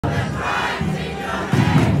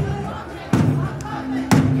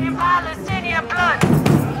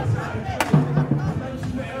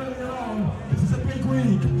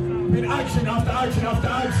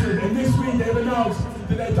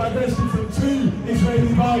divested from 2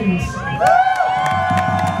 Israeli banks.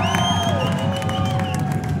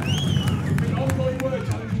 It's been ongoing work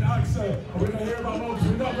challenging AXA, and we're going to hear about more because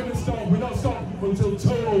we're not going to stop. We're not stopping until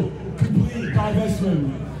total, complete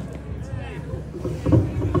divestment.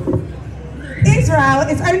 Israel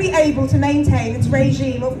is only able to maintain its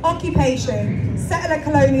regime of occupation, settler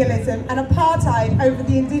colonialism and apartheid over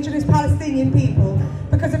the indigenous Palestinian people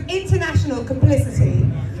because of international complicity.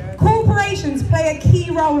 Corporations play a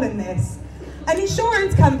key role in this. An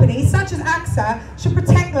insurance company such as AXA should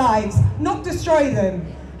protect lives, not destroy them.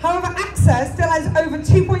 However, AXA still has over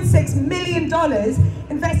 $2.6 million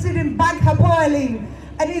invested in Bank Hapoalim,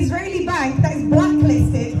 an Israeli bank that is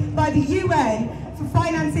blacklisted by the UN for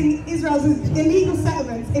financing Israel's illegal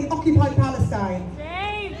settlements in occupied Palestine.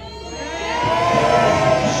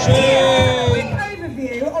 Shame! A quick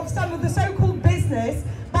overview of some of the so-called business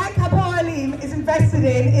Bank Hapoalim is invested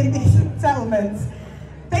in these settlements.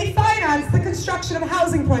 They finance the construction of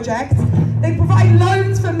housing projects, they provide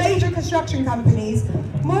loans for major construction companies,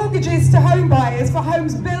 mortgages to home buyers for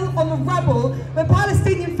homes built on the rubble where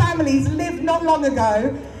Palestinian families lived not long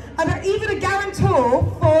ago, and are even a guarantor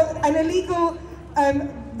for an illegal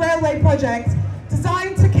railway project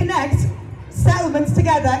designed to connect settlements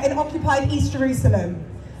together in occupied East Jerusalem.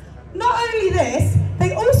 Not only this,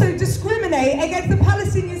 they also discriminate against the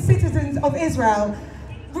Palestinian citizens of Israel,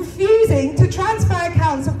 refusing to transfer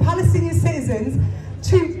accounts of Palestinian citizens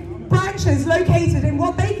to branches located in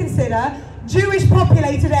what they consider Jewish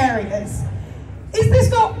populated areas. Is this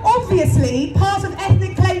not obviously part of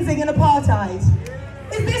ethnic cleansing and apartheid?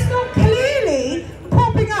 Is this not clearly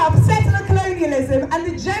propping up settler colonialism and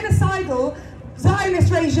the genocidal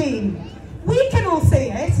Zionist regime? We can all see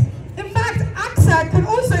it. In fact, AXA can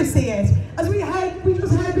also see it, as we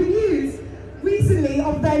just heard the news recently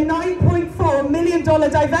of their $9.4 million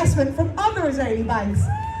divestment from other Israeli banks.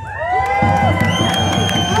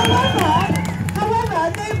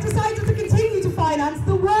 However, they have decided to continue to finance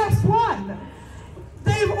the worst one.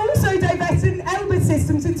 They've also divested in Elbit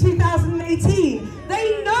Systems in 2018.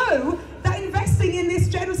 They know that investing in this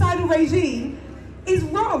genocidal regime is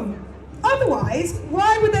wrong. Otherwise,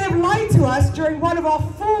 why would they have lied to us during one of our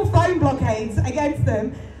 4 phone blockades against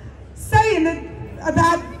them, saying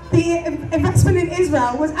that the investment in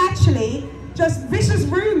Israel was actually just vicious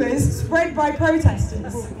rumors spread by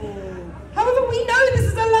protesters? However, we know this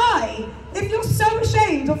is a lie. If you're so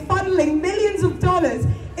ashamed of funneling millions of dollars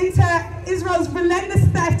into Israel's relentless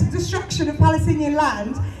theft and destruction of Palestinian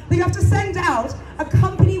land, then you have to send out a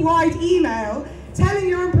company-wide email telling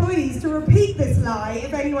your employees to repeat this lie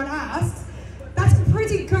if anyone asks. That's a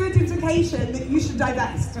pretty good indication that you should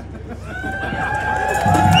divest.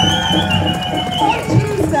 On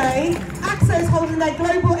Tuesday, AXA is holding their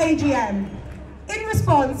global AGM. In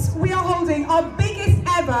response, we are holding our biggest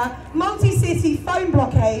ever multi-city phone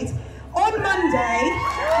blockade on Monday,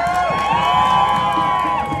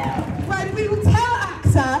 when we will tell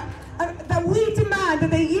AXA that we demand that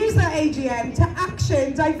they use their AGM to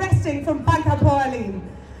action divesting from Bank Hapoalim.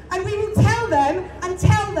 And we will tell them and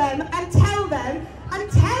tell them and tell them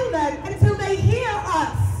and tell them until they hear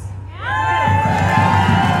us.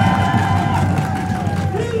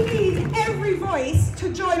 We need every voice to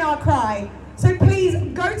join our cry. So please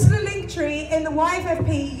go to the link tree in the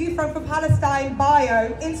YFFP Youth Front for Palestine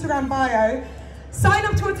bio, Instagram bio, sign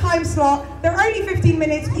up to a time slot. They're only 15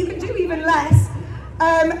 minutes, you can do even less.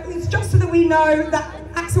 It's just so that we know that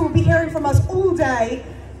AXA will be hearing from us all day.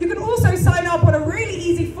 You can also sign up on a really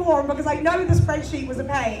easy form because I know the spreadsheet was a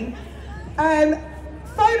pain.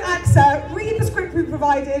 Phone AXA, read the script we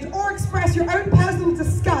provided, or express your own personal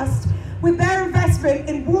disgust with their investment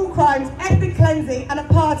in war crimes, ethnic cleansing, and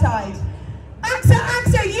apartheid.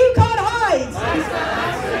 AXA, you